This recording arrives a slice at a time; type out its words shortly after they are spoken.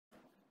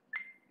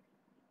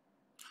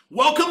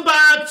Welcome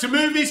back to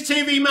Movies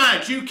TV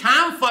Mad. You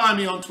can follow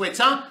me on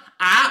Twitter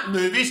at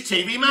Movies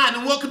TV Mad,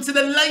 and welcome to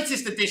the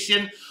latest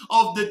edition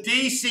of the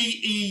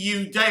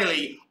DCEU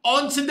Daily.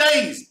 On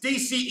today's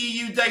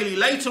DCEU Daily,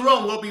 later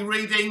on we'll be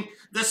reading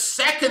the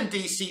second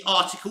DC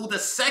article, the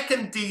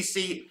second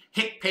DC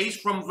hit piece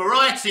from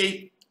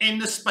Variety in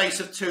the space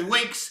of 2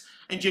 weeks,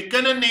 and you're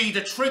going to need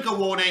a trigger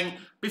warning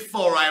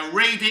before I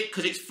read it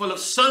because it's full of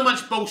so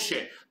much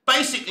bullshit.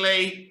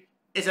 Basically,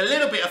 it's a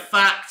little bit of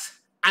fact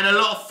and a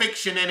lot of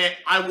fiction in it.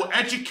 I will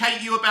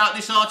educate you about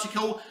this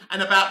article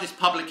and about this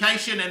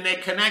publication and their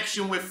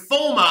connection with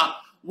former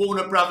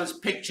Warner Brothers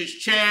Pictures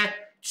chair,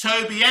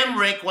 Toby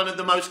Emmerich, one of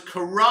the most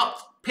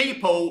corrupt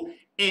people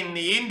in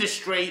the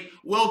industry.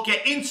 We'll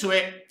get into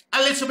it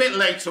a little bit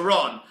later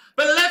on.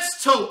 But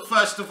let's talk,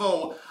 first of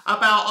all,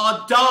 about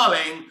our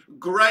darling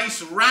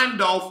Grace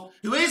Randolph,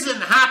 who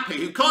isn't happy,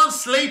 who can't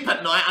sleep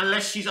at night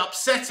unless she's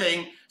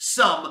upsetting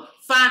some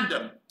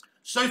fandom.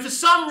 So for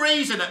some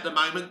reason at the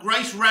moment,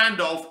 Grace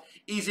Randolph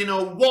is in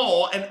a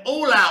war, an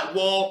all-out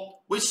war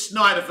with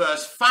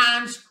Snyderverse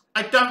fans.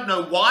 I don't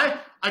know why.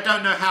 I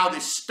don't know how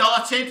this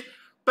started.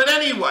 But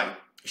anyway,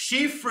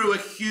 she threw a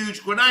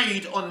huge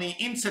grenade on the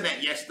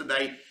internet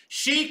yesterday.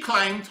 She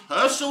claimed,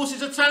 her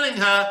sources are telling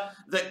her,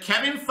 that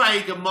Kevin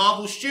Feige and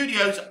Marvel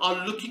Studios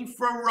are looking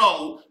for a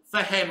role for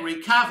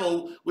Henry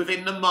Cavill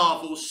within the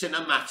Marvel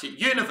Cinematic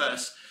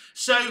Universe.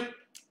 So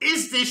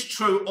is this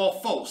true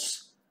or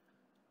false?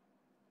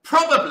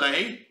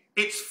 Probably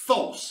it's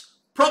false.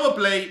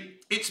 Probably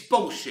it's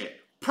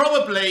bullshit.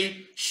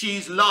 Probably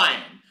she's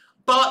lying.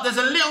 But there's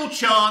a little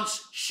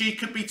chance she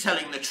could be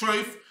telling the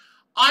truth.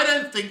 I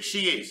don't think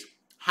she is.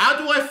 How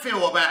do I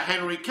feel about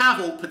Henry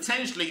Cavill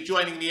potentially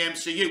joining the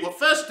MCU? Well,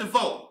 first of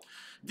all,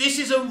 this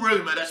is a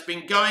rumour that's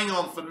been going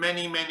on for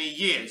many, many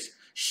years.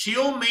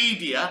 Shield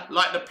Media,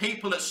 like the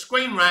people at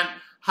Screen Rant,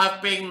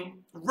 have been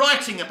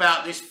writing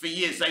about this for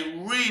years. They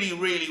really,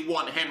 really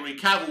want Henry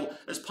Cavill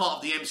as part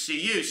of the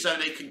MCU so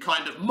they can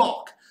kind of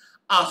mock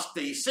us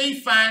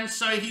DC fans.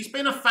 So he's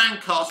been a fan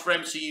cast for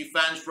MCU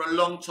fans for a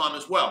long time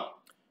as well.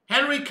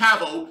 Henry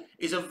Cavill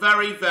is a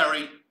very,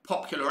 very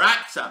popular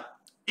actor.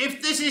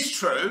 If this is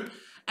true,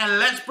 and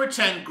let's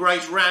pretend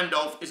Grace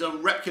Randolph is a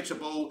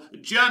reputable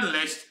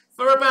journalist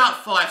for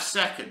about 5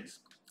 seconds,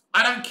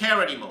 I don't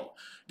care anymore.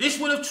 This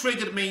would have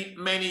triggered me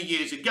many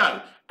years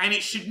ago, and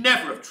it should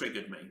never have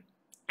triggered me.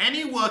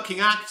 Any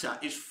working actor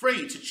is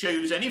free to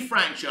choose any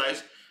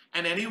franchise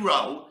and any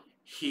role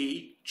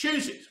he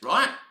chooses,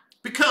 right?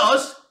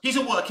 Because he's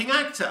a working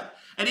actor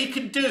and he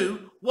can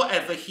do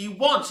whatever he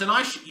wants. And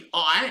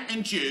I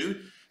and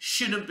you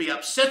shouldn't be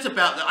upset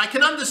about that. I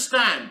can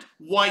understand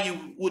why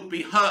you would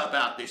be hurt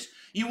about this.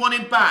 You want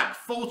him back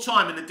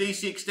full-time in the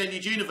DC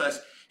Extended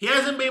Universe. He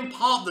hasn't been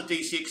part of the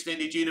DC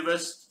Extended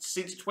Universe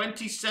since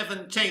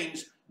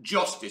 2017's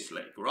Justice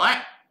League,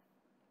 right?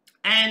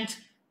 And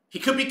he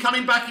could be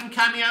coming back in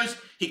cameos.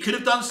 He could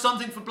have done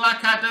something for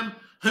Black Adam.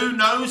 Who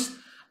knows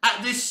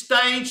at this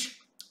stage?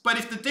 But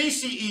if the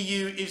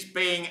DCEU is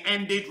being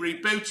ended,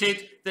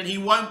 rebooted, then he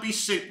won't be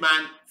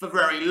Superman for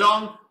very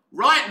long.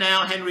 Right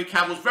now, Henry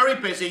Cavill's very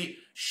busy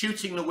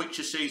shooting The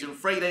Witcher Season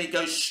 3. Then he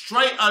goes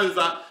straight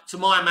over to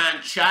my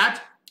man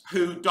Chad,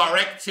 who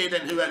directed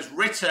and who has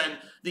written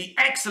the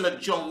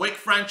excellent John Wick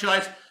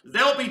franchise.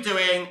 They'll be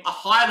doing a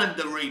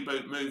Highlander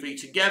reboot movie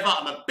together.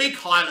 I'm a big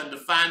Highlander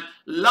fan.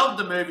 Love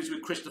the movies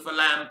with Christopher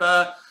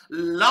Lambert.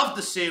 Love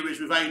the series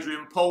with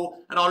Adrian Paul.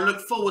 And I look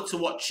forward to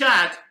what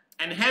Chad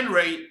and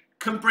Henry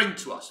can bring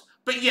to us.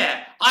 But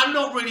yeah, I'm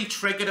not really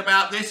triggered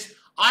about this.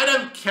 I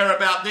don't care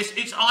about this.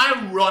 It's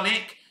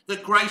ironic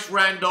that Grace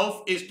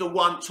Randolph is the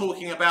one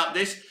talking about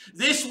this.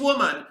 This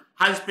woman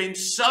has been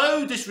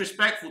so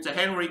disrespectful to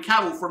Henry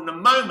Cavill from the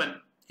moment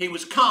he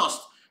was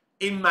cast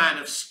in Man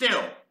of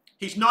Steel.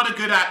 He's not a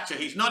good actor.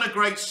 He's not a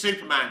great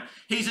Superman.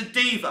 He's a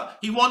diva.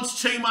 He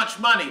wants too much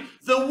money.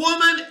 The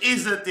woman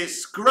is a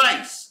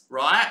disgrace,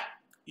 right?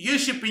 You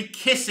should be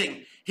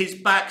kissing his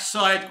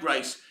backside,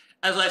 Grace.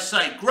 As I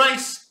say,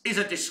 Grace is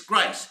a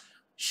disgrace.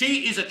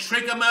 She is a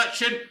trigger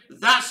merchant.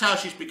 That's how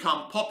she's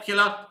become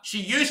popular.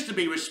 She used to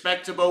be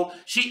respectable.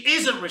 She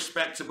isn't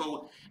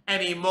respectable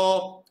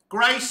anymore.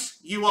 Grace,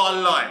 you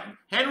are lying.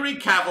 Henry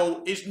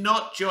Cavill is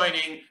not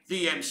joining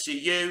the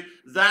MCU.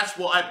 That's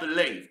what I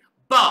believe.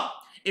 But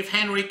if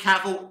Henry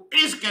Cavill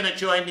is going to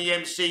join the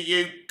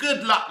MCU,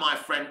 good luck, my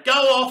friend. Go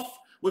off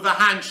with a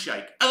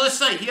handshake. As I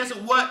say, he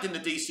hasn't worked in the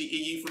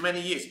DCEU for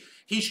many years.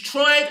 He's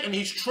tried and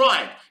he's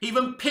tried. He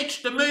even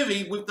pitched a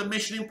movie with the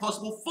Mission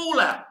Impossible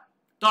Fallout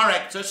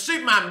director,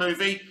 Superman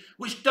movie,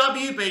 which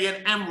WB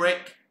and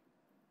Emmerich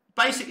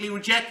basically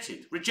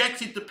rejected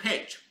the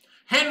pitch.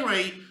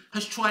 Henry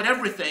has tried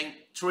everything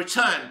to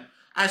return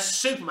as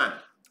Superman.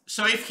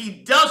 So if he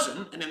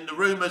doesn't, and then the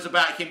rumours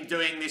about him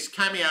doing this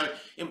cameo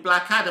in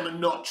Black Adam are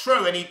not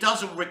true, and he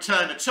doesn't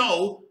return at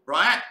all,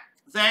 right,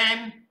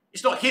 then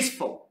it's not his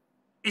fault.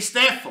 It's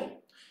their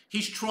fault.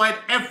 He's tried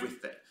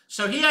everything.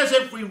 So he has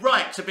every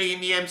right to be in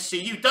the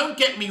MCU. Don't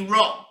get me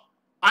wrong.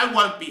 I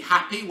won't be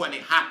happy when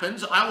it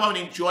happens. I won't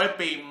enjoy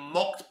being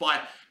mocked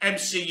by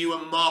MCU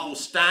and Marvel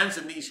stans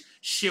and these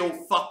shill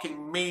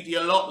fucking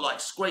media lot like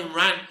Screen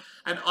Rant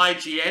and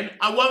IGN.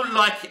 I won't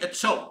like it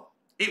at all.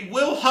 It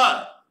will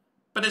hurt,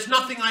 but there's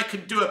nothing I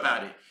can do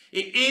about it.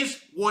 It is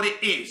what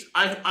it is.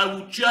 I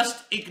will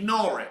just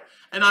ignore it.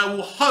 And I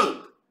will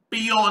hope,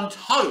 beyond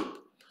hope,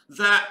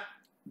 that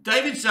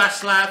David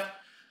Zaslav,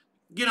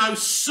 you know,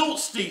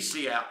 sorts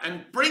DC out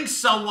and brings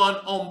someone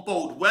on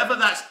board, whether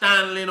that's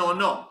Dan Lin or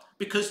not,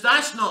 because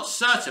that's not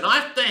certain.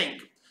 I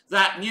think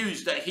that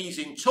news that he's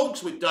in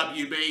talks with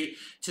WB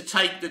to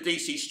take the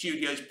DC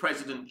Studios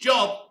president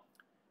job,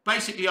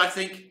 basically I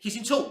think he's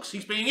in talks.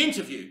 He's being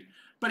interviewed,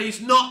 but he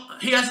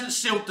hasn't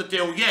sealed the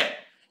deal yet.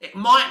 It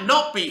might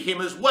not be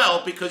him as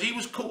well, because he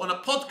was caught on a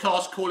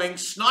podcast calling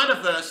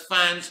Snyderverse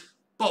fans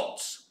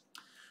bots.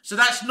 So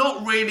that's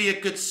not really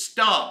a good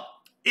start,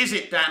 is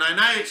it, Dan? I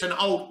know it's an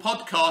old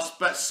podcast,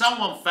 but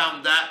someone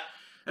found that,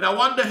 and I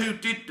wonder who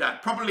did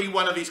that. Probably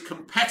one of his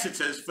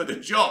competitors for the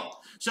job.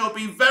 So it'll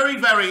be very,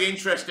 very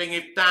interesting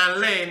if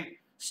Dan Lin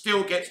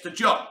still gets the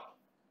job.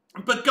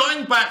 But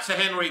going back to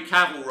Henry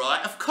Cavill,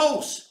 right, of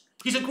course,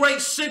 he's a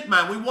great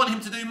Superman. We want him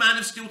to do Man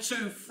of Steel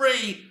 2,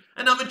 3,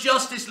 another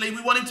Justice League.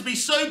 We want him to be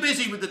so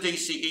busy with the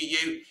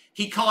DCEU,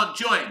 he can't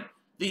join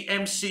the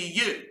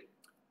MCU.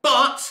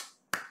 But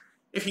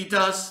if he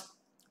does,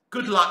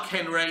 good luck,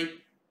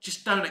 Henry.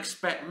 Just don't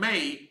expect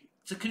me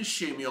to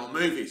consume your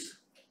movies.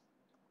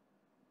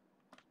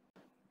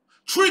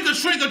 Trigger,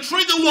 trigger,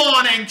 trigger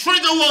warning,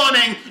 trigger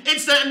warning.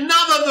 It's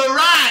another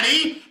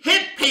Variety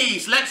hit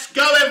piece. Let's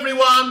go,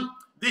 everyone.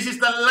 This is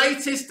the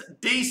latest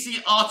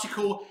DC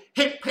article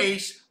hit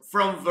piece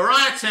from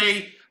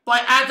Variety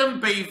by Adam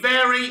B.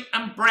 Very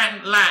and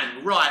Brent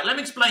Lang. Right, let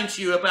me explain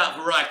to you about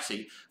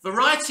Variety.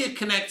 Variety are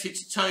connected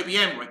to Toby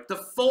Emmerich,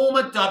 the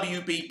former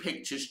WB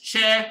Pictures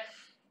chair.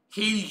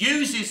 He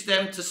uses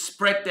them to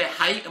spread their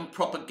hate and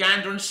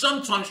propaganda and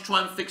sometimes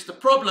try and fix the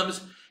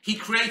problems he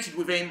created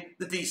within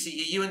the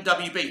DCEU and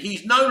WB.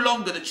 He's no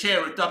longer the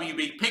chair of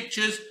WB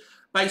Pictures.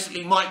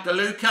 Basically, Mike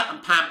DeLuca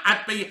and Pam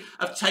Adby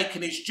have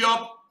taken his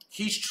job.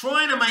 He's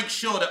trying to make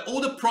sure that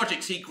all the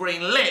projects he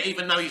greenlit,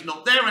 even though he's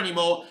not there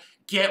anymore,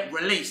 get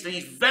released. And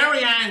he's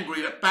very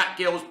angry that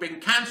Batgirl's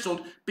been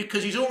cancelled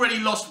because he's already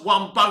lost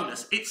one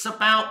bonus. It's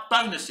about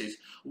bonuses.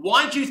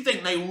 Why do you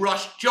think they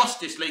rushed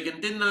Justice League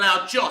and didn't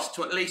allow Joss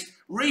to at least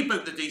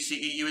reboot the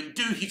DCEU and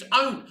do his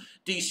own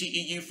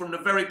DCEU from the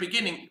very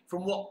beginning,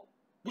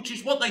 which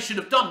is what they should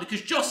have done,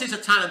 because Joss is a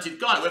talented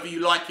guy, whether you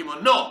like him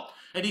or not,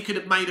 and he could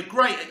have made a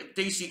great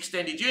DC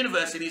Extended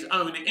Universe in his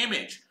own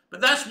image.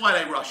 But that's why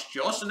they rushed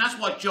Joss, and that's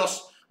why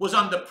Joss was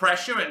under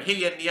pressure and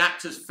he and the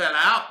actors fell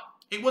out.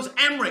 It was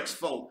Emmerich's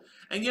fault,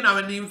 and you know,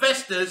 and the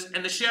investors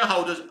and the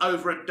shareholders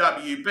over at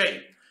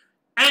WB.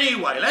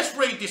 Anyway, let's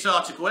read this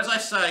article. As I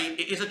say,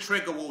 it is a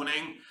trigger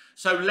warning,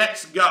 so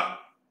let's go.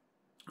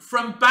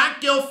 From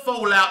Batgirl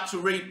fallout to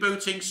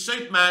rebooting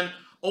Superman,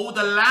 all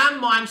the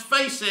landmines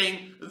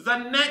facing the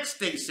next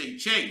DC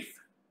chief.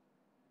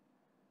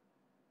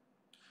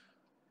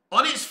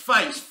 On its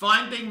face,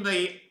 finding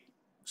the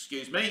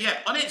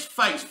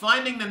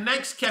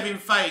next Kevin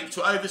Feige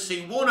to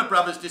oversee Warner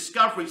Brothers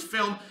Discovery's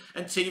film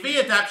and TV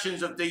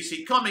adaptations of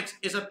DC Comics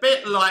is a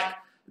bit like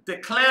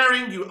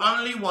declaring you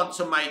only want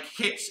to make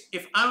hits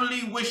if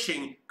only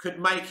wishing could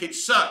make it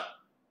so.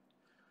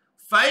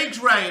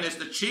 Feige's reign as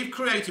the Chief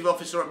Creative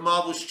Officer at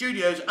Marvel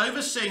Studios,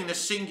 overseeing the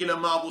singular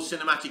Marvel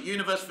Cinematic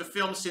Universe for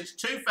films since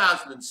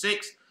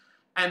 2006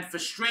 and for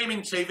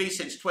streaming TV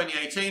since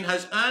 2018,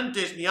 has earned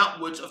Disney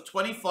upwards of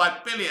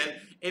 $25 billion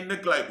in the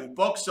global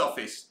box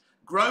office.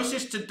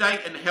 Grosses to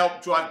date, and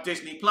helped drive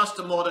Disney Plus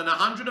to more than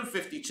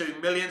 152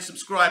 million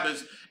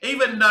subscribers,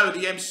 even though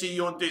the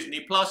MCU on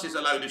Disney Plus is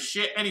a load of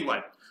shit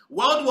anyway.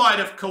 Worldwide,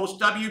 of course,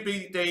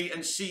 WBD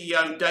and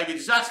CEO David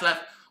Zaslav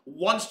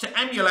wants to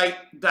emulate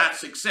that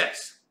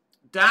success.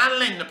 Dan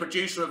Lin, the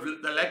producer of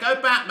the Lego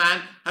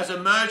Batman, has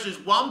emerged as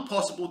one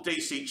possible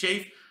DC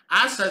chief,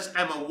 as has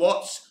Emma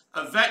Watts,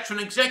 a veteran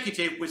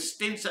executive with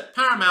stints at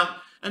Paramount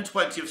and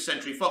 20th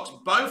Century Fox.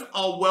 Both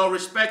are well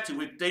respected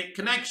with deep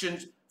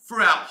connections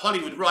throughout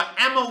Hollywood. Right,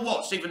 Emma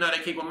Watts, even though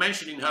they keep on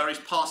mentioning her, is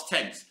past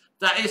tense.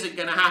 That isn't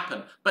going to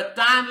happen. But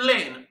Dan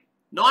Lin,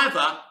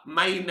 neither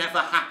may never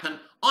happen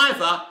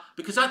either,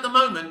 because at the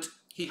moment,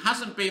 he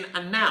hasn't been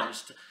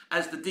announced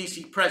as the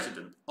DC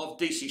president of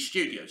DC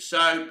Studios.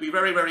 So be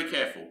very, very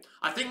careful.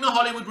 I think the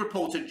Hollywood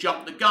Reporter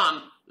jumped the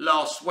gun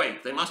last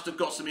week. They must have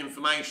got some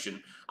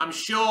information. I'm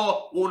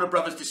sure Warner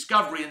Brothers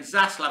Discovery and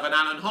Zaslav and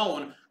Alan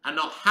Horn are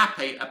not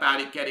happy about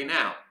it getting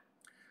out.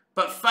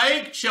 But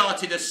Feige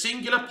charted a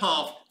singular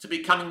path to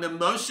becoming the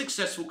most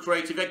successful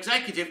creative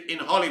executive in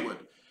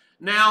Hollywood.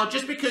 Now,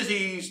 just because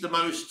he's the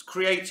most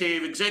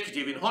creative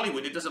executive in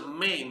Hollywood, it doesn't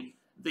mean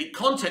the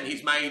content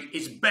he's made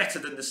is better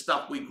than the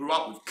stuff we grew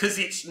up with, because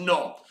it's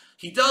not.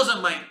 He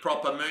doesn't make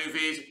proper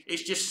movies.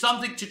 It's just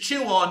something to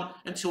chew on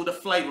until the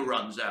flavour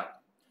runs out.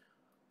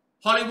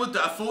 Hollywood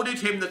that afforded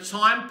him the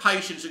time,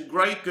 patience and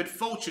great good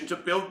fortune to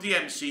build the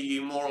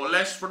MCU more or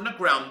less from the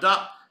ground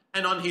up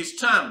and on his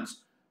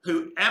terms.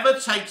 Whoever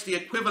takes the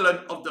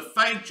equivalent of the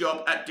Fade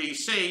job at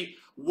DC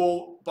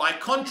will, by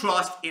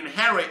contrast,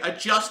 inherit a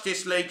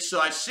Justice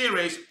League-sized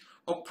series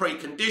of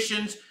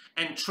preconditions,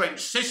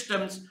 entrenched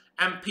systems,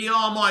 and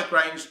PR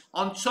migraines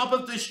on top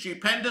of the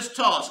stupendous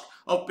task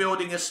of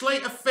building a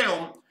slate of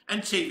film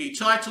and TV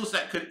titles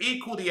that could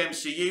equal the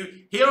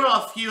MCU. Here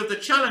are a few of the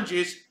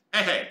challenges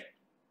ahead.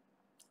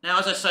 Now,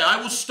 as I say,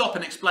 I will stop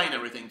and explain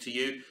everything to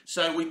you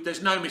so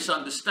there's no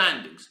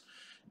misunderstandings.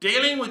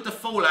 Dealing with the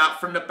fallout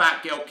from the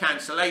Batgirl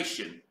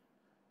cancellation.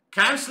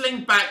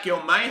 Cancelling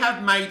Batgirl may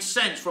have made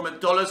sense from a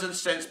dollars and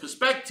cents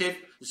perspective.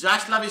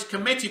 Zaslav is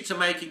committed to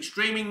making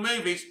streaming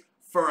movies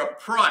for a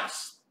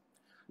price.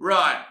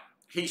 Right,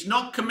 he's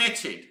not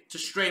committed to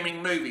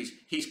streaming movies.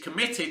 He's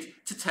committed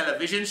to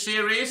television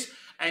series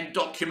and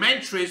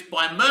documentaries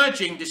by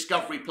merging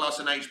Discovery Plus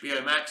and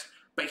HBO Max,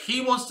 but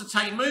he wants to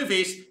take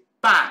movies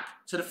back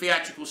to the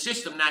theatrical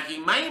system. Now, he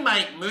may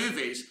make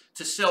movies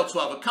to sell to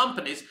other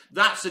companies.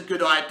 That's a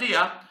good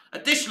idea.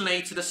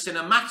 Additionally to the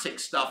cinematic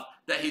stuff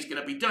that he's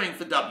going to be doing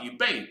for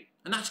WB.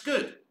 And that's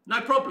good. No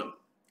problem.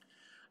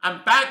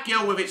 And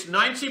Batgirl, with its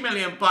 $90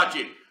 million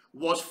budget,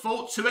 was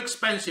thought too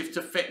expensive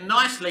to fit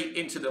nicely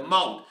into the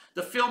mould.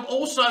 The film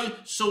also,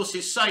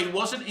 sources say,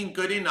 wasn't in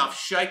good enough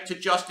shape to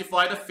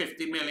justify the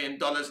 $50 million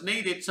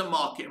needed to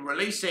market and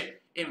release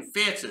it in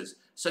theatres.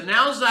 So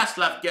now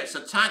Zaslav gets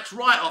a tax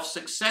write-off.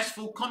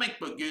 Successful comic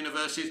book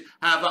universes,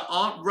 however,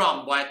 aren't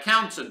run by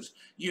accountants.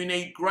 You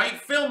need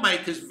great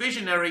filmmakers,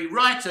 visionary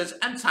writers,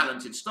 and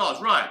talented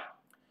stars. Right.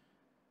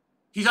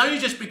 He's only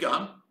just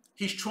begun.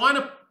 He's trying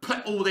to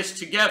put all this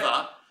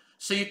together,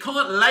 so you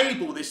can't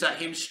label this at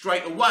him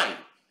straight away.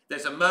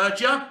 There's a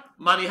merger.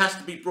 Money has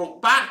to be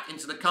brought back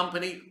into the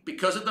company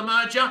because of the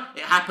merger.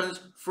 It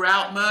happens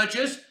throughout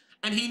mergers.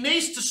 And he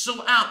needs to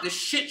sort out this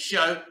shit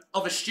show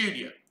of a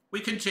studio. We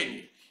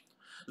continue.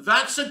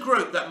 That's a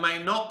group that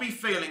may not be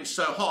feeling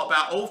so hot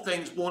about all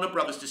things Warner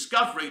Brothers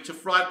Discovery to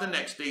thrive the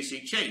next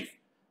DC chief.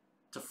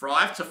 To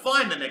thrive, to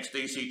find the next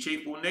DC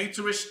chief, will need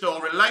to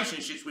restore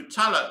relationships with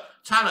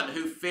talent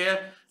who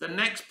fear the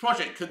next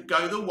project could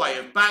go the way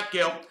of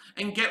Batgirl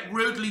and get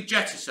rudely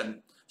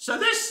jettisoned. So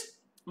this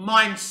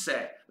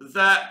mindset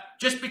that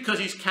just because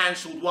he's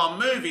cancelled one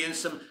movie and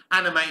some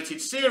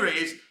animated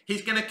series,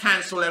 he's going to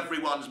cancel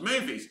everyone's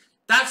movies.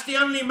 That's the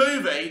only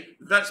movie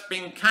that's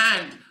been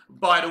canned,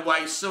 by the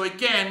way. So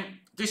again,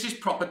 this is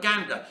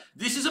propaganda.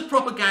 This is a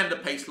propaganda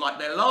piece like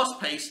their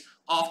last piece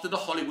after The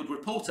Hollywood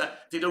Reporter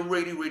did a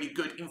really, really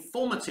good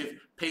informative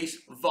piece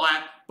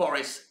via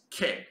Boris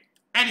Kidd.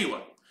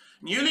 Anyway,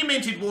 newly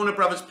minted Warner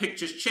Brothers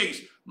Pictures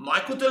chiefs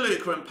Michael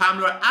DeLuca and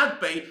Pamela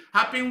Adby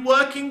have been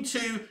working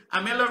to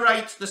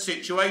ameliorate the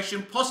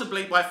situation,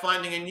 possibly by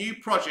finding a new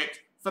project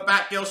for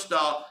Batgirl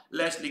star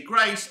Leslie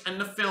Grace and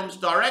the film's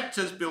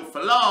directors Bill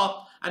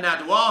Fallar and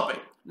Adu Arbi.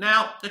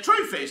 Now, the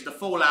truth is the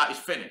fallout is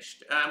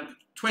finished.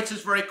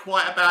 Twitter's very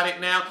quiet about it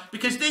now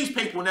because these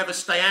people never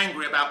stay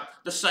angry about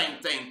the same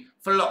thing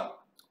for long.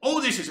 All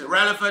this is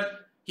irrelevant.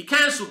 He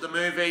cancelled the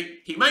movie.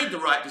 He made the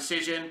right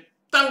decision.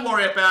 Don't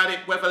worry about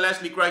it, whether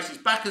Leslie Grace is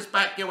back as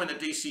Batgirl in the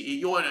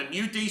DCEU or in a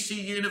new DC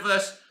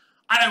universe.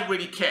 I don't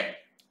really care.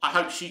 I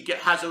hope she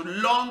has a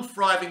long,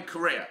 thriving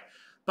career.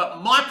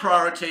 But my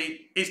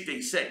priority is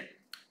DC.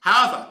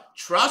 However,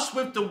 trust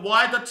with the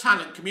wider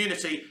talent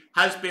community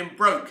has been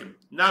broken.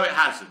 No, it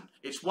hasn't.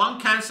 It's one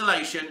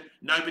cancellation.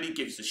 Nobody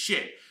gives a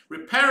shit.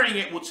 Repairing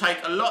it will take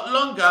a lot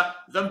longer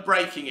than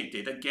breaking it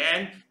did.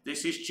 Again,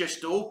 this is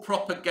just all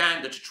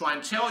propaganda to try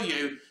and tell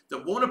you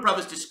that Warner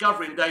Brothers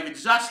Discovery and David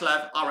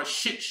Zaslav are a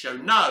shit show.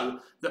 No,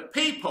 the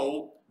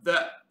people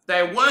that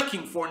they're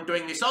working for and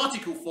doing this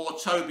article for,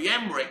 Toby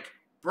Emmerich,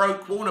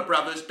 broke Warner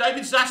Brothers.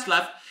 David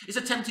Zaslav is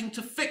attempting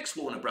to fix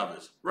Warner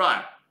Brothers.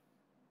 Right.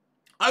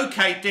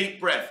 Okay, deep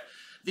breath.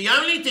 The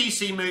only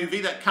DC movie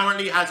that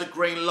currently has a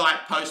green light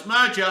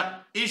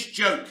post-merger is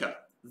Joker.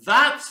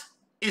 That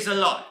is a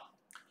lie.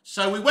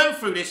 So we went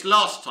through this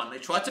last time. They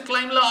tried to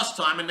claim last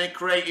time and they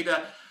created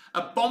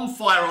a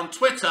bonfire on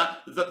Twitter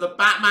that the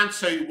Batman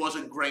 2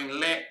 wasn't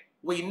green-lit.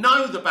 We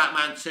know the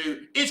Batman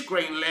 2 is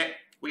green-lit.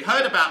 We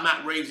heard about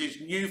Matt Reeves'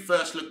 new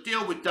first look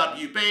deal with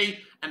WB,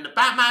 and the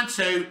Batman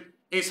 2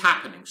 is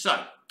happening.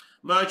 So,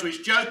 merger is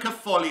Joker,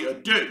 folly or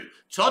do.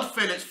 Todd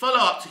Phillips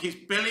follow-up to his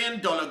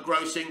billion-dollar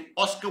grossing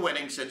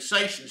Oscar-winning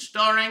sensation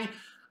starring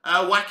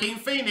Joaquin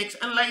Phoenix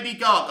and Lady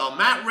Gaga.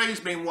 Matt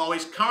Reeves, meanwhile,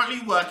 is currently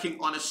working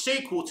on a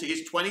sequel to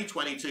his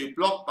 2022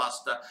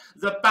 blockbuster,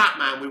 The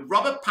Batman, with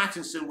Robert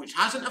Pattinson, which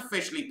hasn't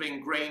officially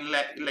been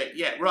green-lit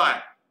yet.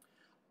 Right.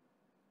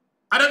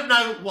 I don't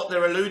know what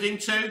they're alluding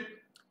to,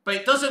 but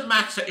it doesn't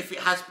matter if it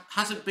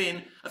hasn't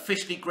been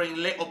officially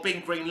green-lit or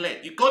been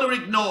green-lit. You've got to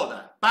ignore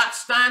that. Bat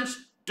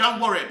stands, don't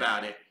worry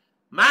about it.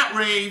 Matt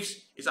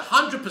Reeves is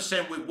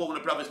 100% with Warner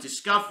Brothers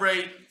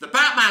Discovery. The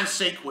Batman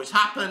sequel is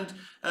happening.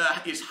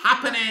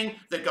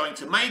 They're going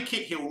to make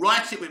it. He'll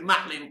write it with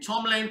Madeline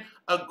Tomlin,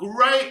 a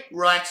great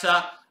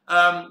writer.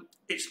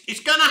 It's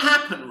going to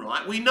happen,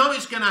 right? We know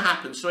it's going to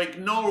happen, so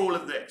ignore all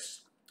of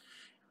this.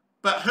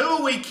 But who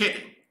are we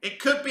kidding? It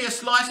could be a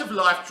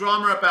slice-of-life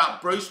drama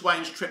about Bruce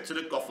Wayne's trip to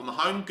the Gotham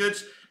Home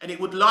Goods, and it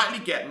would likely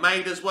get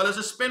made, as well as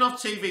a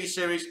spin-off TV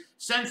series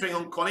centering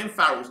on Colin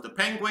Farrell's The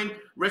Penguin,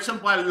 written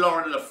by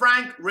Lauren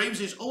LaFranc. Reeves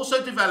is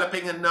also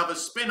developing another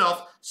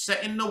spin-off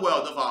set in the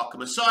world of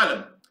Arkham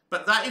Asylum,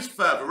 but that is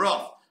further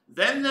off.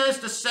 Then there's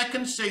the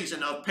second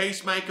season of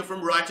Peacemaker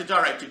from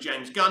writer-director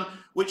James Gunn,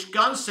 which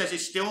Gunn says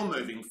is still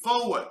moving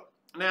forward.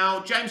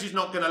 Now, James is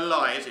not going to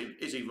lie,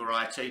 is he,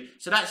 Variety?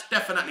 So that's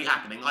definitely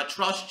happening. I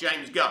trust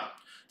James Gunn.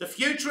 The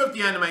future of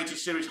the animated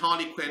series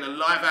Harley Quinn and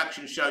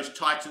live-action shows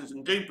Titans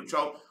and Doom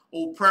Patrol,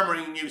 all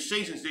premiering new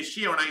seasons this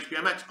year on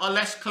HBO Max, are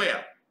less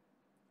clear.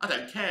 I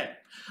don't care.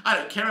 I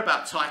don't care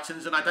about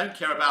Titans and I don't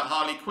care about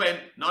Harley Quinn.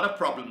 Not a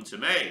problem to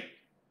me.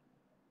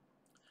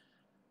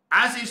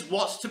 As is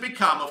what's to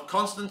become of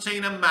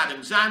Constantine and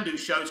Madame Xandu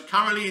shows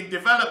currently in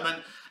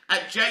development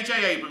at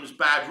J.J. Abrams'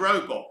 Bad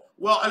Robot.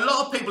 Well, a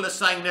lot of people are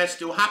saying they're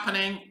still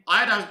happening.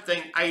 I don't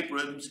think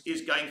Abrams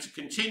is going to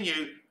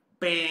continue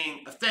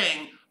being a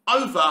thing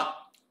over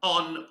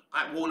on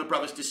at Warner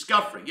Brothers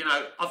Discovery. You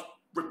know, I've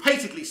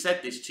repeatedly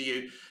said this to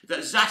you, that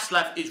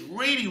Zaslav is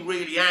really,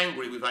 really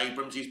angry with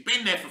Abrams. He's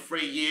been there for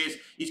 3 years.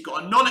 He's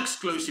got a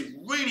non-exclusive,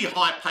 really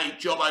high-paid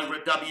job over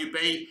at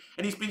WB,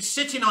 and he's been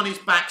sitting on his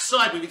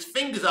backside with his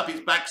fingers up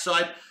his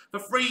backside for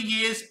 3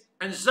 years,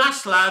 and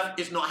Zaslav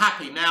is not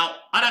happy. Now,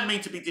 I don't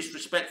mean to be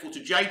disrespectful to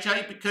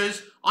JJ,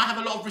 because I have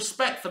a lot of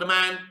respect for the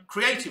man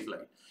creatively.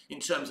 In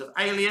terms of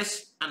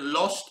Alias and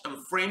Lost and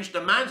Fringe,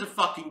 the man's a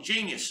fucking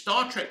genius.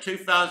 Star Trek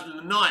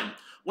 2009,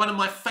 one of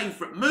my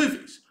favourite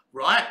movies,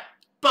 right?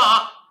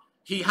 But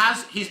he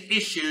has his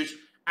issues,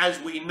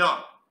 as we know.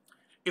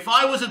 If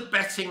I was a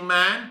betting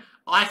man,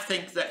 I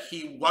think that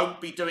he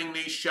won't be doing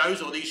these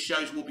shows, or these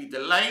shows will be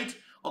delayed,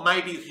 or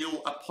maybe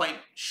he'll appoint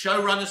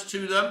showrunners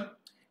to them.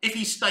 If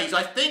he stays,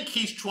 I think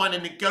he's trying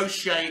to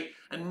negotiate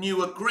a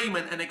new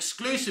agreement, an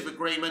exclusive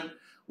agreement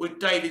with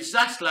David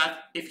Zaslav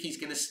if he's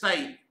going to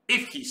stay,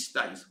 if he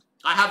stays.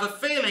 I have a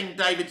feeling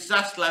David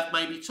Zaslav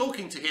may be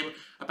talking to him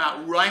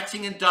about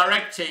writing and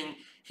directing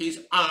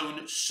his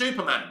own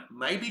Superman.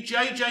 Maybe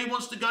JJ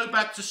wants to go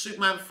back to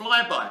Superman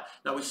Flyby.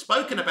 Now, we've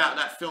spoken about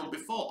that film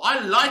before. I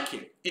like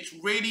it. It's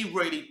really,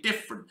 really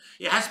different.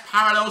 It has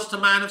parallels to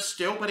Man of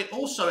Steel, but it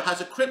also has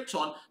a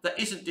Krypton that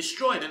isn't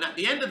destroyed. And at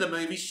the end of the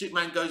movie,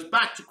 Superman goes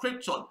back to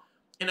Krypton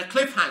in a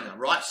cliffhanger,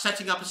 right?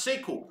 Setting up a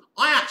sequel.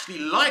 I actually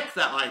like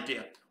that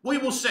idea. We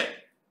will see.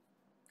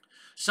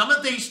 Some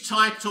of these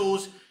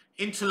titles,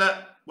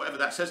 whatever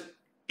that says,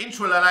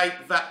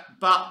 interrelate that,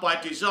 but by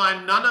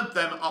design, none of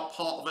them are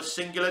part of a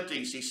singular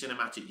DC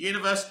cinematic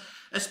universe,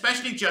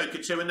 especially Joker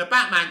 2 and the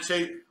Batman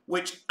 2,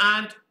 which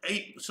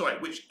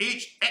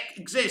each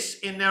exists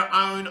in their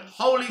own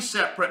wholly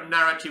separate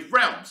narrative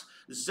realms.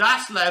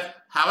 Zaslav,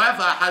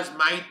 however, has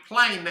made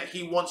plain that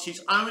he wants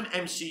his own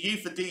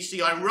MCU for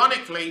DC.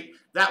 Ironically,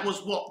 that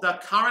was what the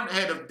current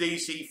head of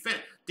DC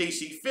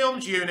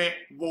Films unit,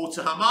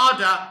 Walter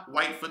Hamada,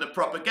 wait for the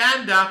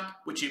propaganda,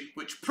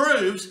 which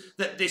proves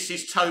that this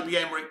is Toby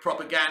Emmerich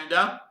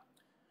propaganda,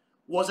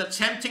 was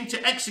attempting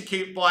to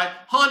execute by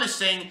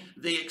harnessing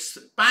the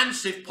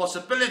expansive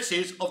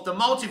possibilities of the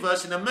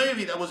multiverse in a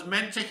movie that was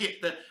meant to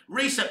hit the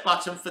reset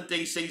button for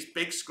DC's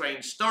big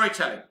screen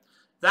storytelling.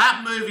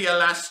 That movie,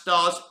 alas,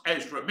 stars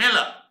Ezra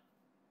Miller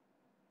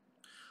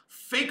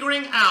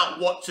figuring out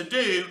what to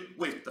do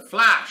with The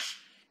Flash.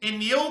 In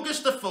the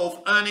August the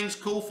 4th earnings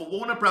call for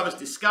Warner Brothers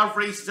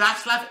Discovery,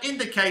 Zaslav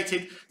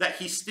indicated that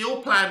he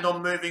still planned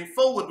on moving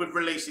forward with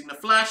releasing The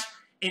Flash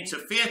into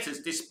theatres,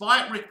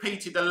 despite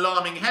repeated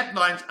alarming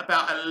headlines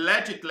about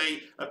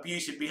allegedly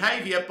abusive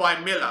behaviour by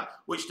Miller,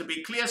 which, to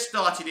be clear,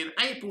 started in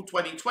April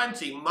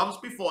 2020, months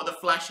before The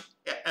Flash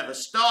ever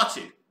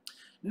started.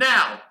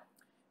 Now,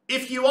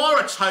 if you are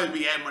a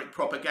Toby Emmerich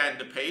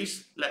propaganda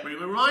piece, let me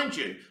remind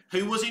you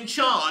who was in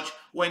charge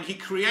when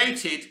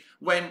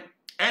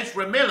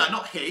Ezra Miller,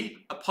 not he,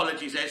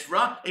 apologies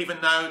Ezra, even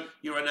though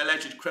you're an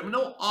alleged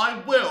criminal,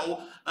 I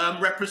will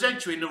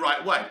represent you in the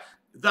right way.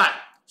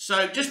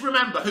 So just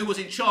remember who was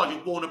in charge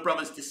of Warner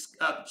Brothers,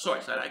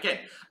 sorry, say that again.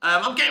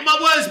 I'm getting my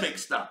words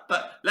mixed up,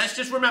 but let's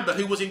just remember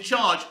who was in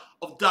charge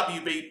of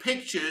WB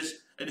Pictures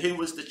and who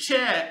was the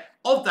chair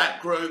of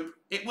that group.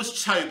 It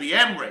was Toby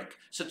Emmerich.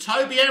 So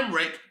Toby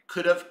Emmerich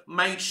could have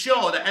made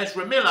sure that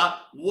Ezra Miller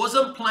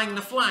wasn't playing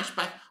The Flash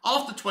back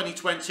after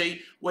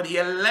 2020 when he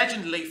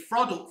allegedly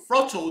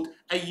throttled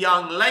a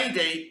young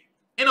lady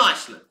in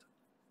Iceland.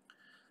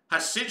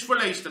 Has since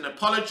released an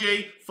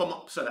apology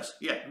for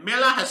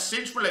Miller has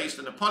since released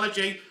an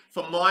apology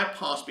for my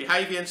past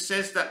behaviour and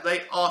says that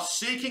they are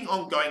seeking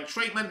ongoing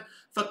treatment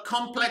for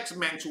complex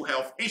mental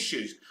health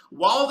issues.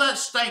 While that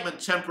statement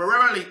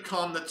temporarily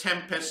calmed the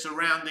tempest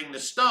surrounding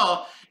the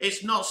star,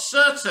 it's not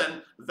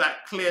certain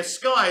that clear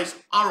skies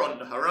are on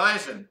the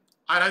horizon.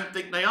 I don't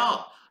think they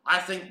are. I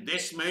think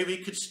this movie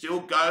could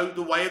still go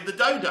the way of the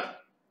dodo.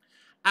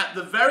 At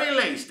the very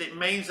least, it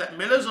means that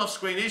Miller's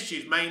off-screen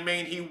issues may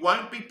mean he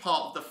won't be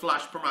part of the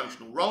Flash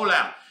promotional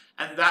rollout,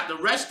 and that the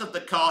rest of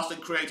the cast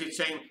and creative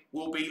team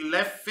will be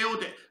left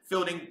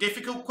fielding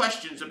difficult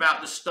questions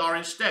about the star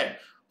instead.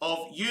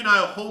 of, you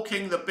know,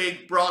 hawking the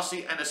big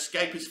brassy and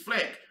escapist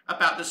flick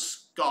about the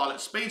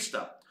Scarlet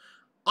Speedster.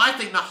 I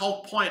think the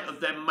whole point of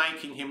them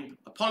making him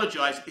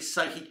apologise is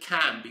so he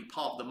can be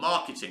part of the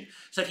marketing.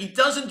 So if he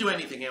doesn't do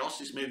anything else,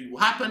 this movie will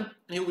happen and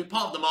he'll be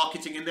part of the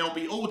marketing and they'll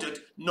be ordered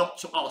not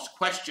to ask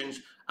questions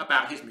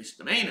about his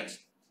misdemeanours.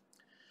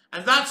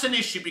 And that's an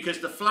issue because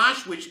The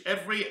Flash, which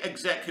every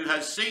exec who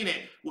has seen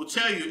it will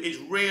tell you is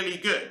really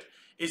good,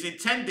 is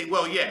intended,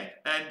 well, yeah,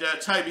 and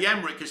Toby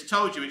Emmerich has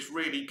told you it's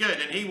really good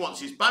and he wants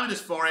his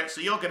bonus for it,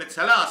 so you're going to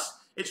tell us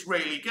it's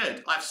really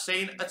good. I've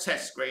seen a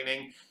test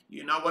screening.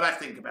 You know what I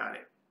think about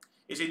it.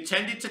 It's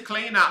intended to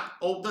clean up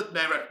all the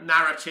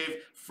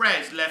narrative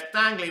threads left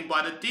dangling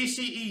by the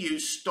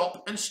DCEU's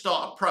stop and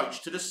start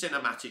approach to the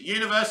cinematic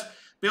universe.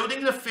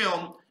 Building the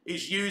film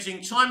is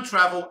using time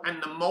travel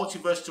and the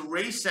multiverse to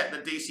reset the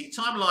DC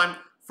timeline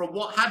from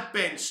what had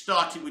been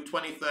started with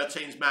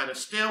 2013's Man of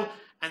Steel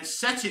and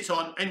set it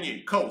on a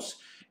new course.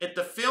 If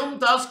the film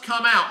does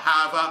come out,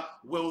 however,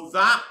 will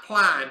that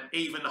plan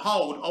even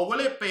hold, or will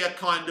it be a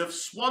kind of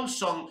swan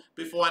song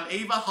before an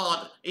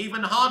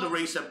even harder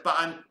reset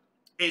button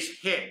is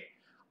hit?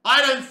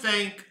 I don't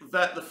think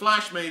that the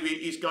Flash movie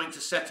is going to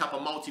set up a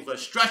multiverse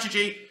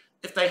strategy.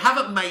 If they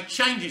haven't made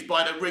changes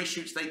by the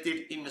reshoots they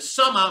did in the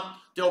summer,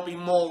 there'll be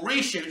more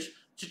reshoots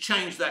to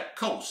change that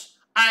course.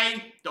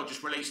 They'll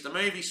just release the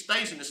movie,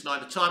 stays in the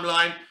Snyder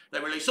timeline, they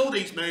release all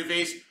these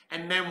movies,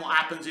 and then what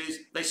happens is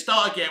they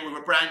start again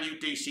with a brand new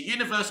DC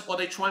universe, or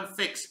they try and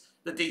fix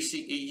the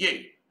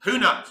DCEU. Who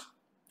knows?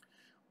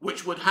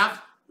 Which would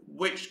have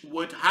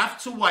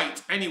to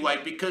wait anyway,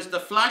 because The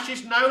Flash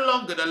is no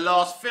longer the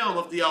last film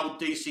of the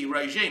old DC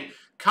regime,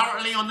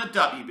 currently on the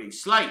WB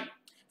slate.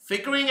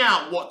 Figuring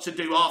out what to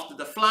do after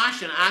The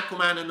Flash and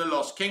Aquaman and the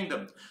Lost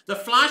Kingdom. The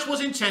Flash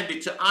was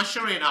intended to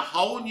usher in a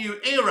whole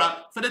new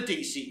era for the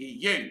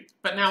DCEU.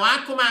 But now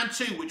Aquaman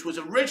 2, which was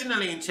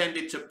originally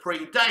intended to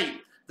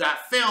predate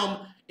that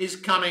film, is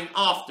coming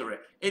after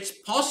it. It's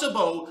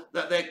possible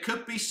that there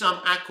could be some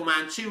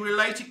Aquaman 2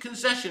 related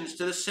concessions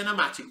to the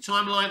cinematic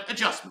timeline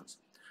adjustments.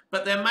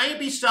 But there may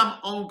be some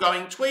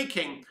ongoing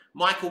tweaking.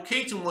 Michael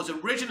Keaton was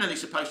originally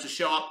supposed to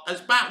show up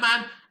as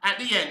Batman at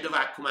the end of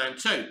Aquaman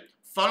 2.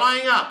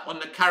 Following up on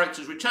the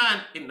character's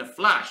return in The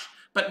Flash.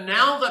 But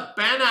now that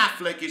Ben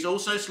Affleck is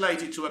also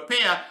slated to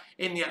appear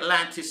in the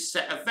Atlantis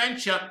set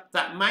adventure,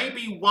 that may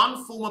be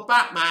one former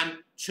Batman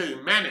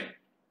too many.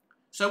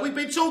 So we've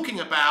been talking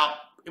about,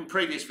 in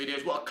previous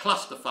videos, what a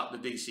clusterfuck the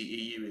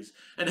DCEU is.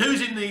 And who's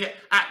in the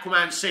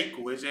Aquaman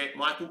sequel? Is it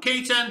Michael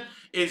Keaton?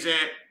 Is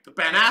it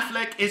Ben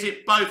Affleck? Is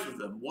it both of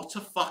them? What a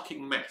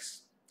fucking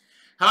mess.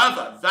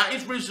 However, that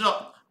is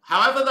resolved,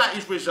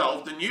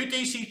 the new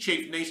DC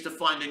chief needs to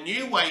find a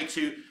new way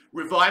to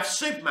revive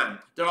Superman.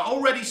 There are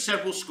already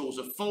several schools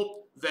of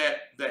thought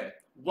there.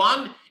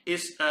 One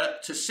is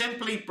to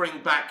simply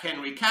bring back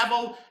Henry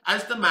Cavill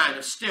as the Man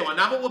of Steel.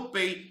 Another would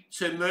be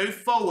to move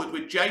forward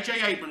with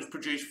J.J. Abrams'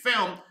 produced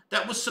film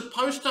that was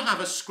supposed to have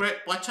a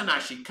script by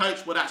Ta-Nehisi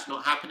Coates. Well, that's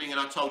not happening, and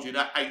I told you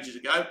that ages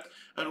ago,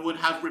 and would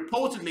have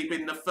reportedly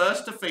been the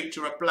first to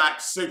feature a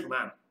black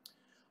Superman.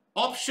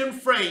 Option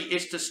 3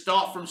 is to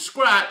start from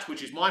scratch,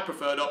 which is my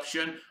preferred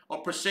option,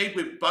 or proceed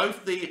with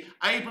both the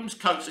Abrams,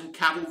 Coates and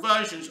Cavill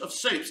versions of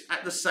Supes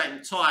at the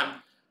same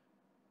time.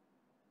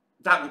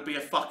 That would be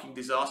a fucking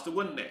disaster,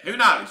 wouldn't it? Who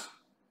knows?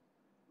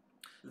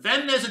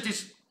 Then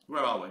there's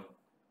where are we?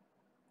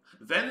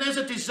 Then there's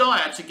a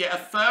desire to get a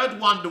third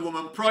Wonder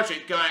Woman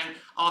project going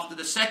after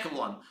the second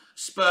one,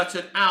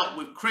 spurted out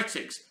with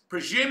critics.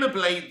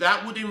 Presumably,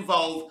 that would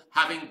involve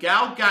having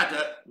Gal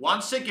Gadot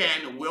once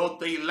again wield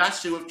the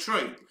lasso of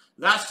truth.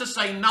 That's to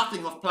say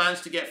nothing of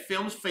plans to get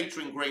films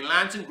featuring Green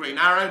Lantern, Green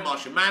Arrow,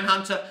 Martian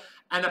Manhunter,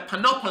 and a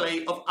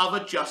panoply of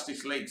other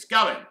Justice Leagues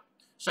going.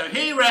 So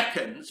he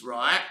reckons,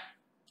 right,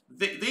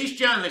 these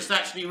journalists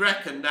actually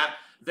reckon that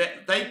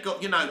they've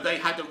got, you know,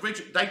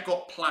 they've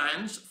got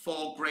plans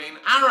for Green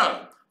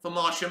Arrow, for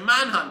Martian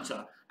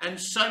Manhunter, and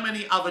so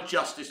many other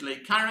Justice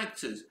League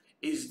characters.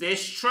 Is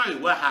this true?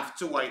 We'll have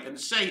to wait and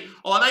see.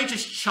 Or are they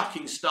just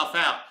chucking stuff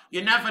out?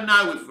 You never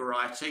know with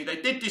Variety.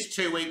 They did this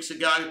 2 weeks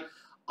ago.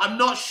 I'm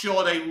not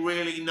sure they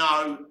really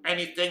know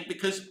anything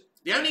because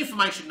the only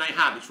information they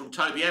have is from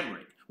Toby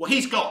Emmerich. Well,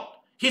 he's gone.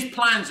 His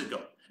plans are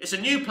gone. It's a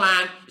new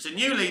plan, it's a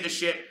new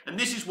leadership, and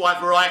this is why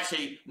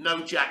Variety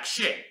know jack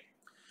shit.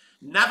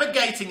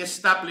 Navigating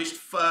established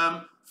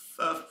five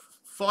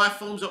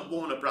forms at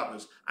Warner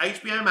Brothers,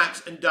 HBO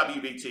Max and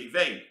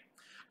WBTV.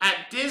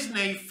 At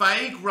Disney,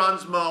 Feige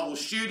runs Marvel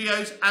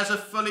Studios as a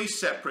fully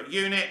separate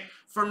unit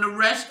from the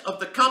rest of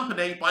the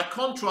company. By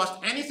contrast,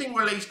 anything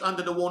released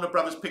under the Warner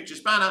Brothers Pictures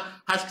banner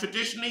has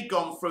traditionally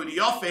gone through the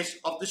office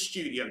of the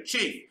studio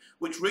chief,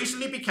 which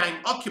recently became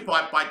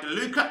occupied by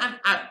DeLuca and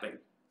Adby,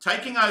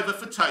 taking over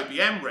for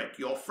Toby Emmerich,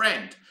 your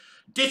friend.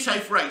 Ditto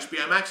for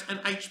HBO Max, and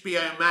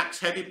HBO Max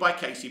headed by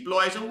Casey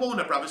Bloys, and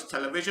Warner Brothers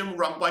Television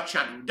run by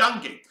Channing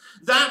Dungey.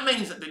 That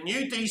means that the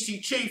new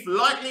DC chief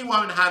likely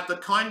won't have the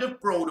kind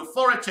of broad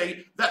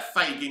authority that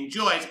Feige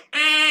enjoys.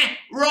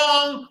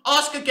 Wrong!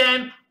 Ask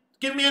again.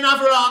 Give me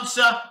another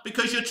answer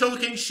because you're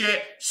talking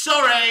shit.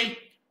 Sorry.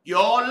 You're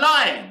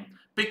lying,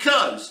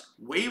 because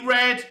we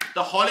read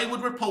the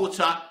Hollywood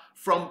Reporter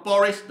from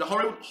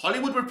the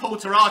Hollywood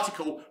Reporter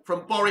article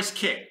from Boris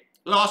Kitt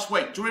last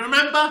week. Do you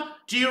remember?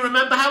 Do you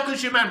remember? How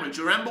good's your memory?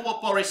 Do you remember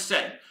what Boris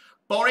said?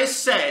 Boris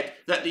said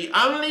that the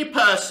only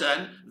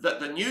person that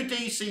the new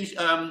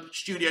DC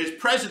Studios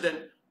president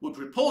would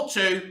report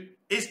to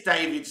is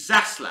David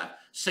Zaslav.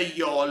 So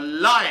you're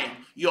lying.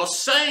 You're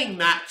saying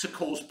that to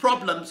cause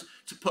problems,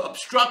 to put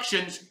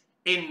obstructions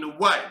in the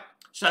way.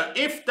 So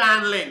if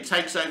Dan Lin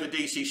takes over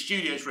DC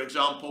Studios, for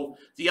example,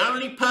 the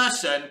only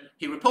person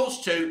he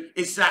reports to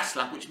is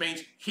Zaslav, which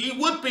means he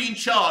would be in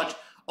charge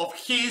of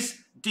his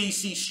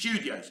DC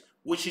Studios,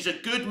 which is a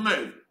good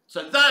move.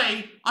 So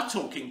they are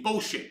talking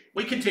bullshit.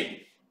 We continue.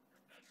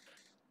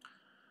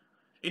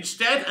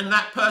 Instead, and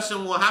that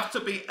person will have to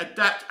be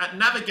adept at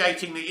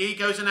navigating the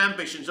egos and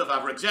ambitions of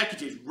other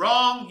executives.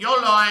 Wrong,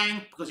 you're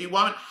lying, because you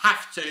won't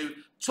have to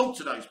talk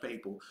to those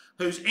people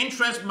whose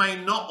interests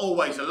may not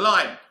always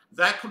align.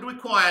 That could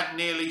require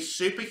nearly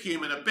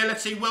superhuman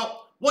ability.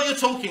 Well, what you're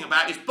talking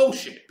about is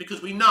bullshit,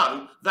 because we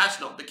know that's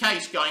not the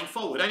case going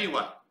forward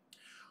anyway.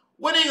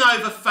 Winning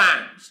over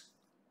fans.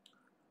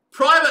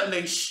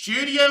 Privately,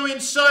 studio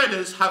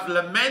insiders have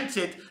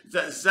lamented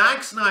that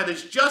Zack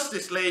Snyder's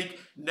Justice League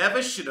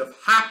never should have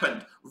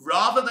happened,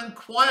 rather than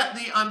quiet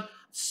the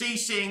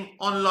unceasing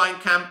online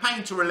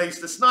campaign to release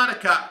the Snyder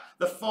Cut.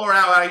 The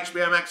 4-hour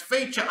HBO Max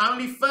feature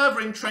only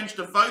further entrenched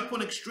a vocal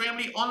and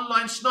extremely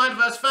online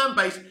Snyderverse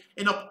fanbase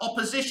in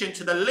opposition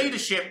to the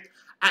leadership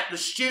at the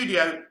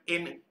studio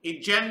in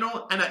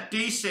general and at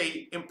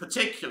DC in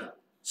particular.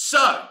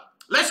 So,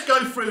 let's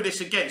go through this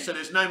again so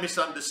there's no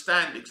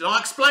misunderstandings. And I'll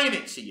explain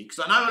it to you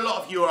because I know a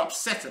lot of you are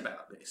upset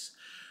about this.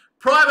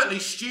 Privately,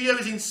 studio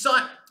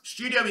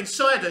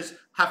insiders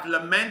have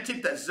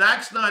lamented that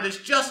Zack Snyder's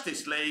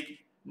Justice League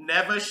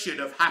never should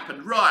have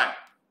happened. Right.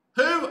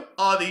 Who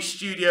are these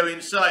studio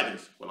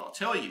insiders? Well, I'll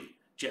tell you.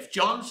 Jeff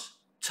Johns,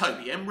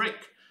 Toby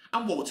Emmerich,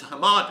 and Walter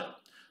Hamada.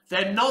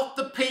 They're not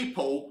the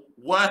people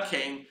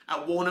working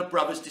at Warner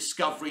Brothers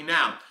Discovery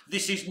now.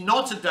 This is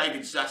not a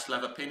David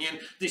Zaslav opinion.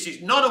 This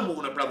is not a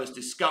Warner Brothers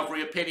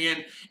Discovery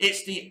opinion.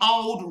 It's the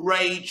old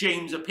Ray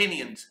James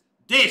opinions.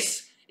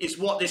 This is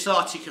what this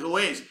article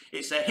is.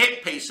 It's a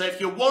hit piece. So if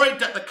you're worried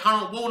that the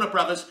current Warner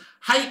Brothers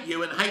hate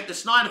you and hate the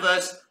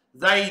Snyderverse,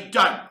 they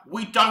don't.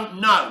 We don't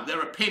know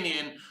their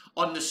opinion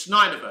on the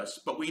Snyderverse,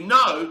 but we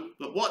know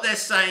that what they're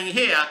saying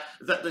here,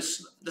 that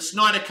the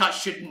Snyder Cut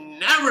should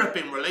never have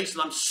been released,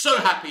 and I'm so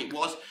happy it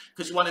was,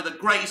 because it's one of the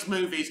greatest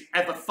movies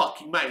ever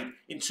fucking made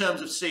in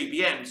terms of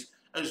CBMs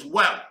as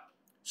well.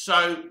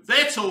 So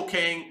they're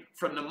talking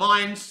from the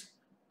minds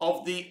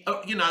of the,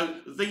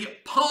 the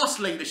past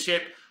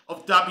leadership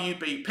of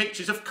WB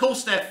Pictures. Of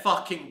course they're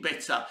fucking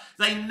bitter.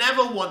 They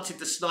never wanted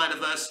the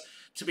Snyderverse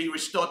to be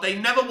restored. They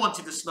never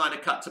wanted the Snyder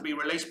Cut to be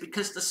released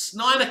because the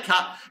Snyder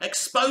Cut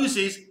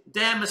exposes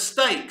their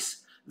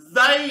mistakes.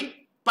 They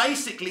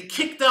basically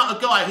kicked out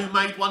a guy who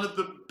made one of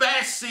the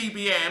best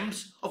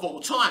CBMs of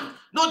all time.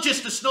 Not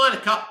just the Snyder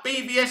Cut,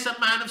 BVS and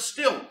Man of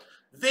Steel.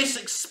 This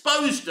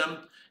exposed them,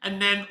 and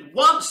then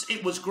once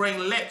it was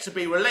green-lit to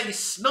be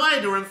released,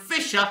 Snyder and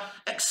Fisher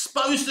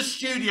exposed the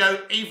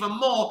studio even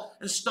more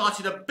and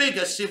started a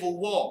bigger civil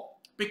war.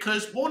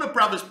 Because Warner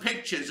Brothers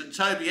Pictures and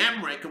Toby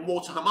Emmerich and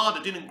Walter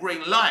Hamada didn't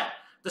green-light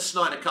the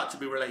Snyder Cut to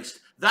be released.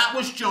 That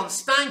was John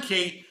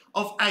Stankey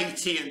of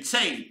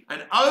AT&T.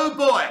 And oh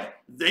boy,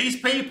 these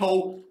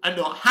people are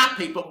not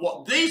happy, but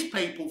what these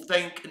people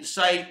think and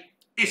say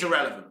is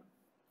irrelevant.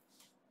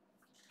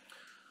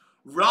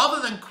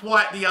 Rather than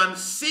quiet the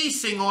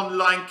unceasing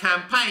online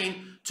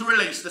campaign to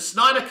release the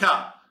Snyder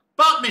Cut.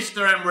 But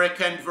Mr. Emmerich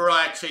and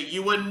Variety,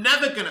 you were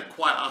never going to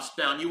quiet us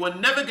down. You were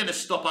never going to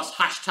stop us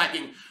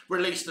hashtagging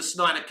release the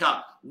Snyder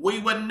Cut. We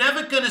were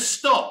never going to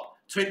stop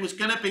till it was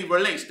going to be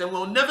released. And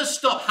we'll never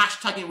stop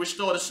hashtagging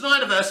restore the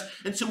Snyderverse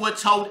until we're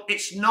told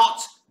it's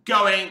not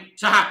going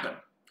to happen.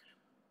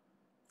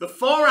 The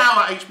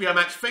 4-hour HBO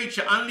Max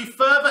feature only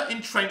further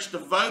entrenched the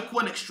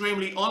vocal and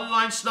extremely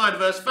online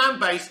Snyderverse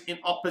fanbase in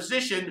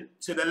opposition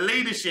to the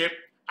leadership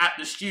at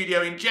the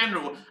studio in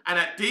general and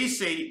at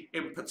DC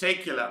in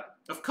particular.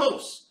 Of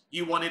course,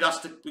 you wanted us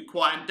to be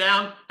quieted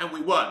down, and we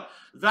weren't.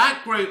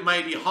 That group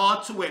may be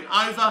hard to win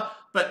over,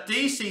 but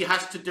DC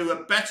has to do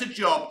a better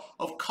job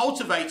of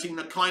cultivating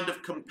the kind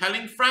of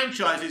compelling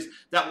franchises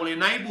that will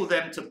enable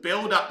them to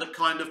build up the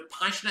kind of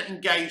passionate,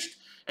 engaged,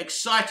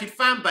 excited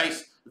fan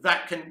base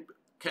that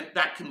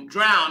can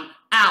drown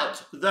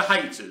out the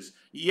haters.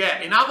 Yeah,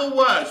 in other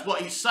words,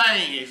 what they're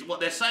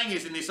saying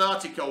is in this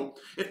article,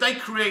 if they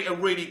create a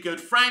really good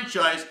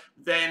franchise,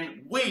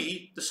 then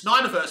we, the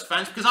Snyderverse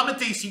fans, because I'm a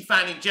DC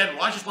fan in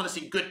general, I just want to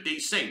see good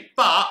DC,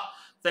 but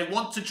they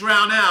want to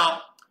drown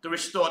out the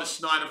Restore the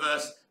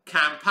Snyderverse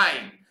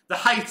campaign, the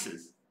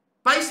haters.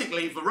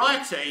 Basically,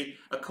 Variety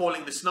are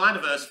calling the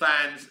Snyderverse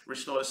fans,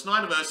 Restore the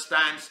Snyderverse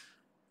fans,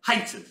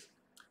 haters,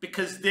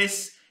 because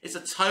this is a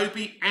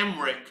Toby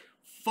Emmerich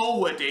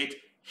forwarded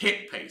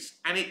hit piece,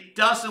 and it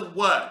doesn't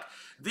work.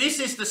 This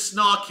is the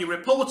snarky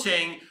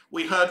reporting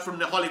we heard from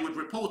the Hollywood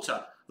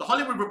Reporter. The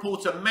Hollywood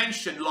Reporter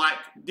mentioned like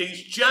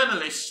these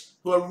journalists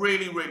who are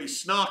really, really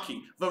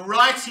snarky.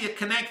 Variety are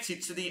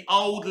connected to the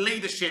old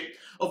leadership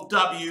of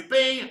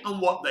WB,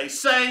 and what they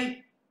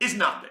say is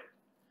nothing.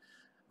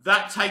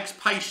 That takes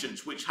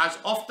patience, which has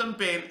often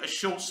been a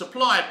short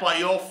supply by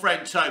your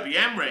friend Toby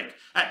Emmerich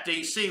at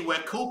DC,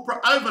 where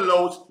corporate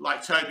overlords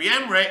like Toby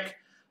Emmerich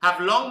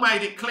have long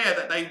made it clear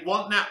that they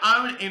want their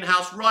own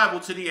in-house rival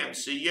to the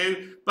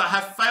MCU, but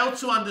have failed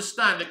to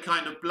understand the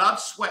kind of blood,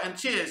 sweat and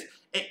tears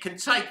it can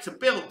take to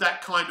build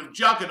that kind of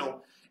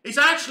juggernaut. It's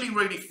actually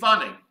really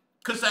funny,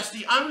 because that's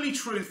the only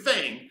true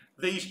thing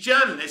these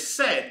journalists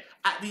said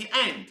at the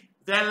end.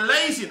 Their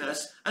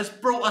laziness has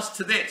brought us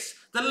to this.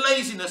 The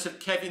laziness of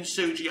Kevin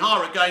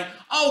Sujihara going,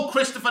 oh,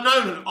 Christopher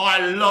Nolan,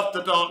 I love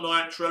the Dark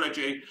Knight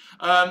trilogy.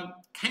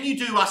 Can you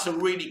do us a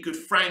really good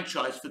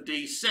franchise for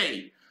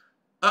DC?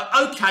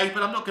 Okay,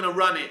 but I'm not going to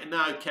run it.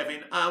 No,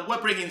 Kevin.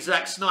 We're bringing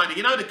Zack Snyder.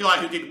 You know the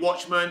guy who did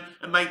Watchmen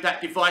and made that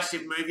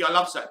divisive movie? I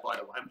love Zack, by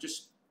the way.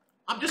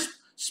 I'm just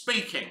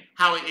speaking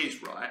how it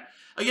is, right?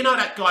 You know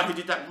that guy who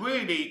did that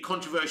really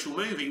controversial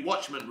movie,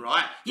 Watchmen,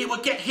 right? Yeah,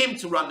 we'll get him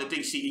to run the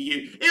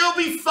DCEU. It'll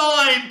be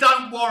fine,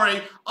 don't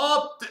worry.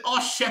 I'll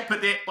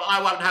shepherd it, but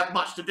I won't have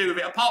much to do with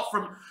it. Apart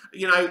from,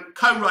 you know,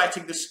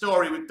 co-writing the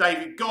story with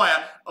David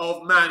Goyer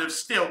of Man of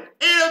Steel.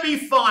 It'll be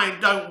fine,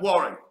 don't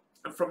worry.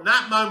 And from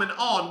that moment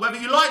on, whether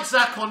you like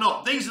Zack or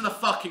not, these are the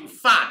fucking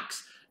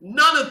facts.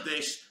 None of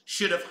this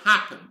should have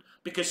happened.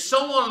 Because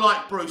someone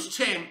like Bruce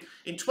Timm,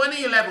 in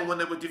 2011, when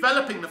they were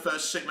developing the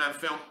first Superman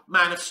film,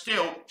 Man of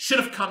Steel, should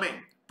have come in.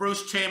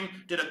 Bruce Timm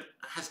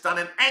has done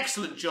an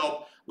excellent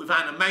job with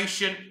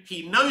animation.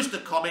 He knows the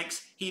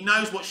comics. He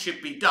knows what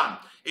should be done.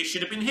 It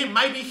should have been him.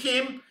 Maybe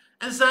him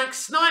and Zack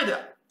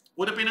Snyder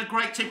would have been a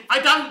great team. I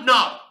don't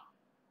know.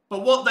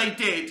 But what they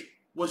did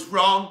was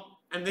wrong,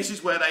 and this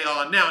is where they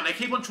are now. And they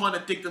keep on trying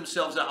to dig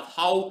themselves out of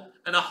hole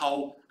and a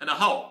hole and a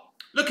hole.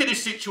 Look at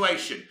this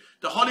situation.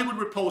 The Hollywood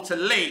Reporter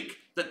leak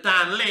that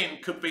Dan Lin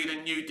could be the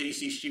new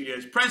DC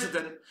Studios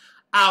president.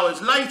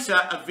 Hours later,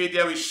 a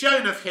video is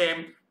shown of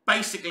him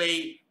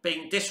basically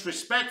being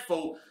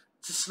disrespectful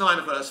to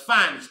Snyderverse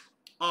fans.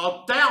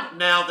 I doubt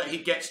now that he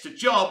gets the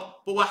job,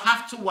 but we'll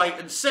have to wait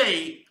and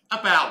see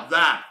about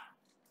that.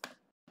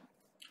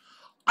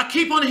 I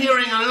keep on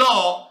hearing a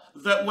lot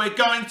that we're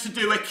going to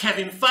do a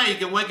Kevin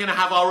Feige and we're going to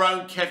have our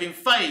own Kevin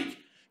Feige.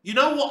 You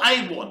know what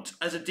I want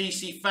as a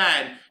DC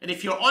fan, and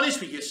if you're honest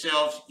with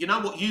yourselves, you know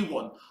what you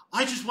want.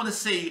 I just want to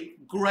see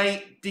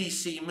great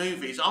DC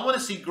movies. I want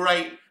to see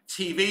great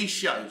TV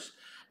shows.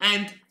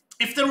 And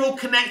if they're all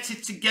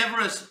connected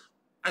together as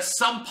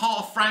some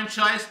part of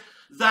franchise,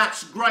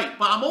 that's great.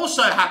 But I'm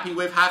also happy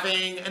with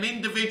having an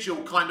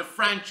individual kind of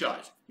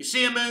franchise. You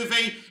see a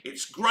movie,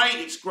 it's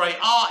great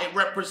art, it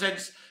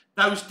represents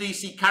those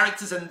DC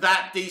characters and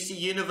that DC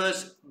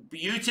universe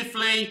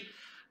beautifully.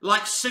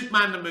 Like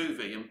Superman the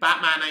movie and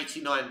Batman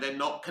 89, they're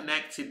not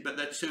connected, but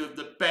they're two of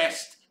the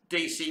best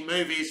DC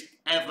movies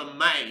ever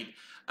made.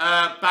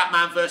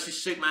 Batman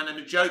vs Superman and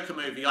the Joker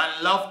movie, I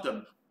love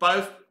them.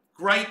 Both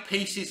great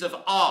pieces of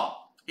art.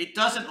 It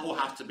doesn't all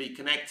have to be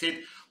connected.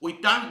 We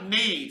don't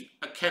need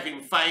a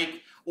Kevin Feige,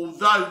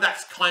 although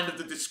that's kind of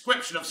the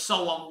description of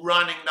someone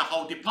running the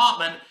whole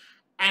department,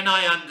 and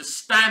I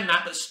understand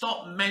that, but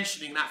stop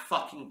mentioning that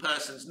fucking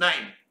person's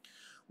name.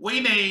 We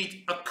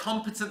need a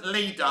competent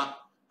leader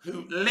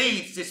who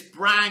leads this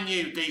brand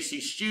new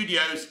DC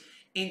Studios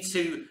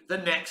into the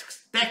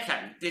next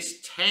decade,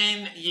 this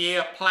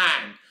 10-year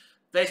plan.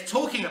 They're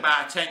talking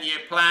about a 10-year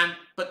plan,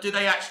 but do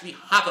they actually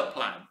have a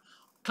plan?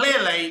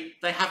 Clearly,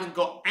 they haven't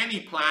got any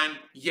plan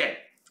yet.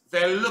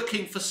 They're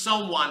looking for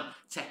someone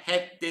to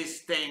head this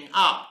thing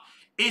up.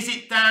 Is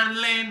it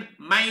Dan Lin?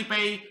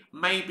 Maybe,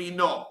 maybe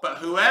not. But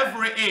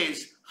whoever it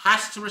is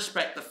has to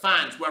respect the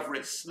fans, whether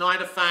it's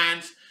Snyder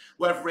fans,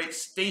 whether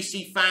it's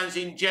DC fans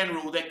in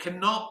general. There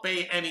cannot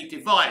be any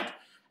divide.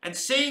 And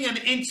seeing an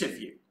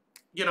interview,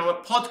 you know,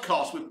 a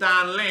podcast with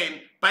Dan Lin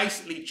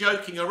basically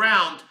joking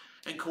around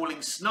and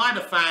calling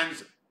Snyder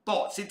fans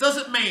bots, it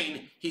doesn't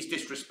mean he's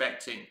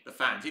disrespecting the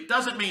fans. It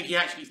doesn't mean he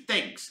actually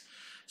thinks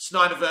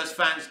Snyderverse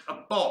fans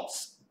are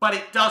bots, but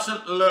it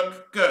doesn't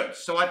look good.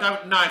 So I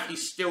don't know if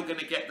he's still going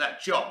to get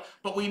that job.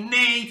 But we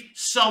need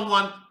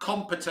someone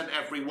competent,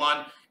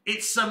 everyone.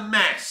 It's a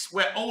mess.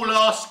 We're all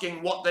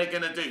asking what they're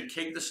going to do.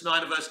 Keep the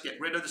Snyderverse, get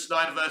rid of the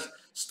Snyderverse,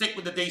 stick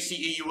with the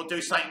DCEU or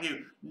do something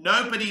new.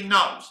 Nobody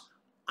knows.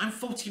 I'm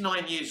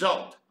 49 years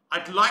old.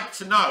 I'd like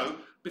to know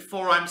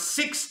before I'm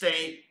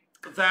 60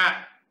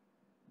 that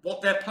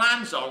what their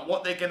plans are and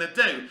what they're going to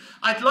do.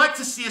 I'd like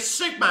to see a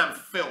Superman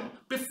film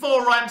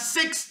before I'm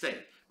 60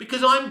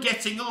 because I'm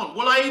getting on.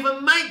 Will I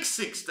even make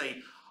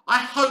 60? I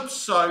hope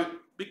so,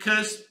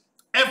 because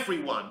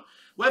everyone,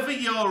 whether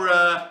you're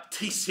a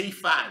DC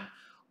fan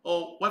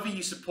or whether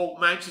you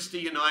support Manchester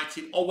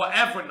United or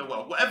whatever in the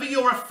world, whatever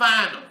you're a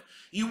fan of,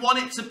 you want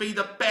it to be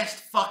the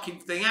best fucking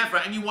thing ever,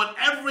 and you want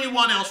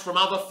everyone else from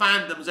other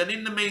fandoms and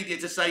in the media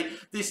to say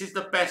this is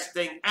the best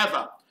thing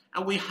ever.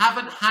 And we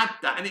haven't had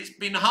that, and it's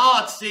been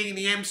hard seeing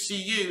the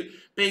MCU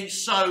being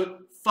so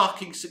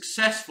fucking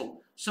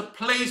successful. So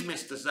please,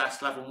 Mr.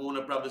 Zaslav and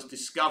Warner Brothers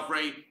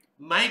Discovery,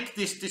 make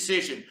this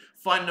decision.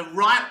 Find the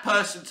right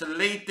person to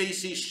lead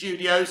DC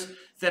Studios,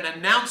 then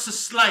announce a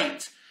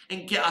slate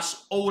and get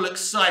us all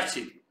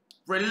excited.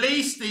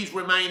 Release these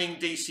remaining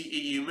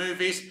DCEU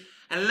movies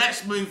and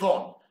let's move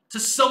on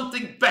to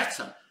something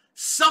better.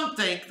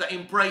 Something that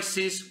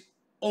embraces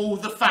all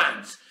the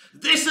fans.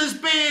 This has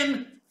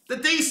been the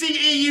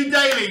DCEU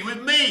Daily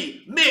with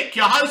me, Mick,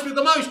 your host with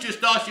the most.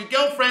 Just ask your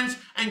girlfriends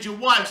and your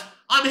wives.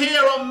 I'm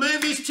here on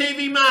Movies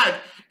TV Mag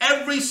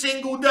every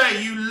single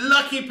day, you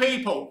lucky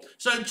people.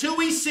 So until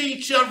we see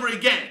each other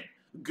again,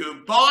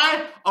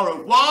 goodbye, au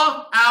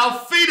revoir,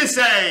 auf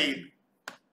Wiedersehen.